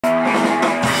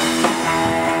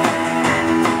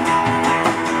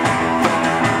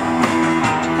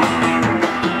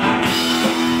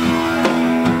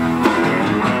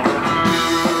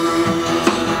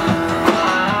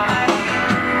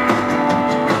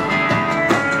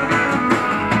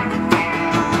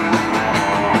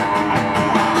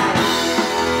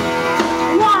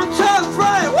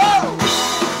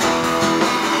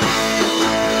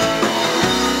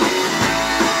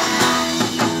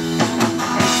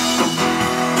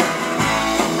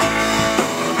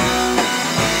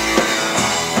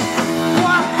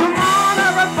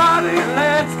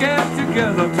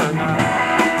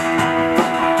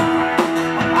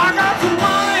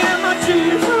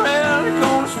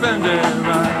spend it right.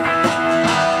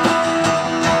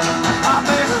 I've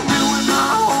been doing my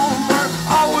homework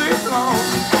all week long,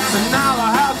 and now the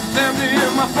house is empty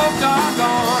and my folks are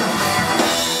gone.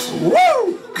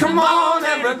 Woo! Come on,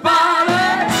 everybody!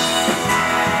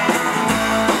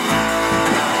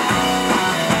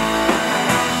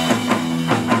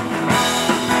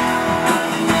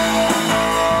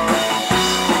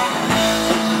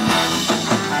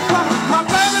 My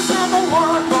baby's number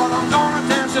one, but I'm gonna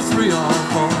dance just 3 on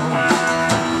 4.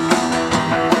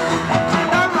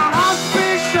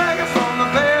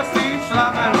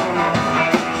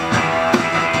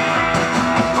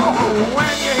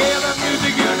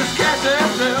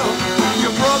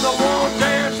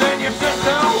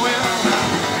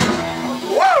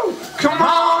 Come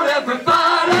on,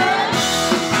 everybody!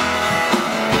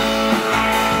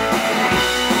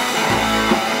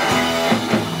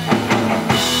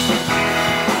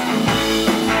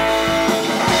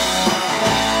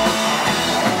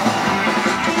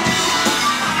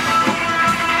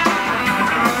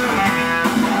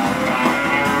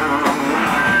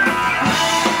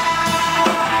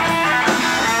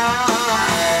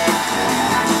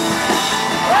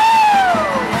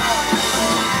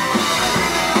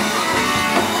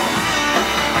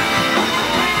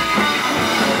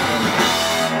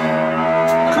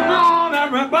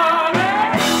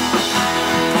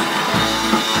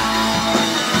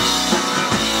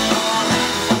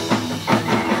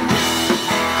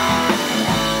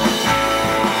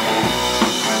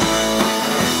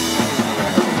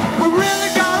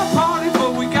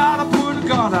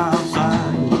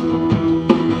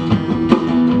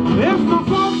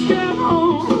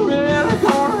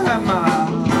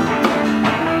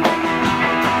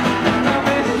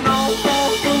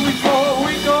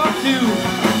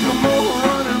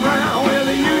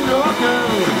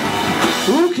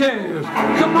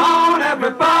 Come on,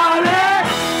 everybody!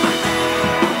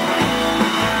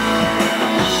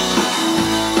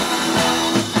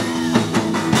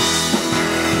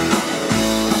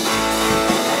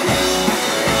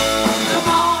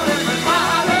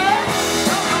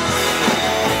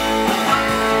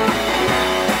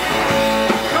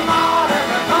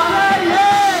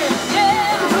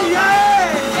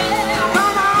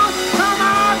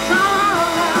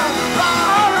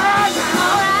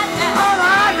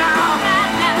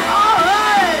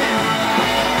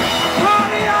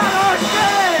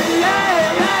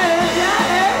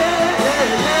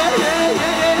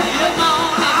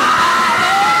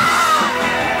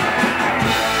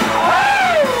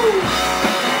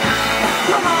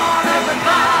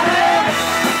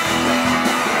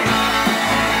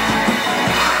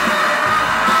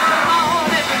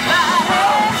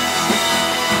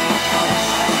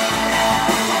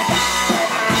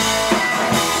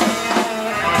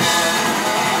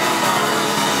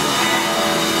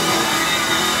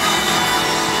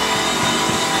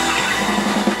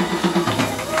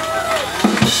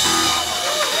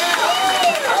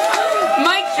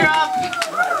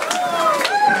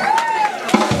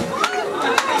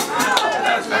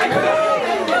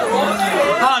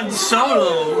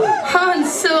 Han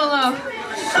Solo.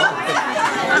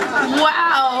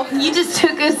 Wow, you just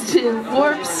took us to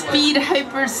warp speed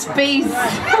hyperspace. Woo!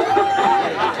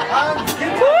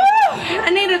 I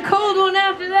need a cold one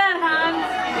after that, Han.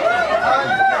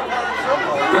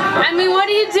 I mean, what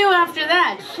do you do after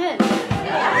that? Shit.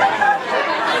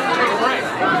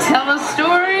 Tell a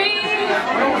story?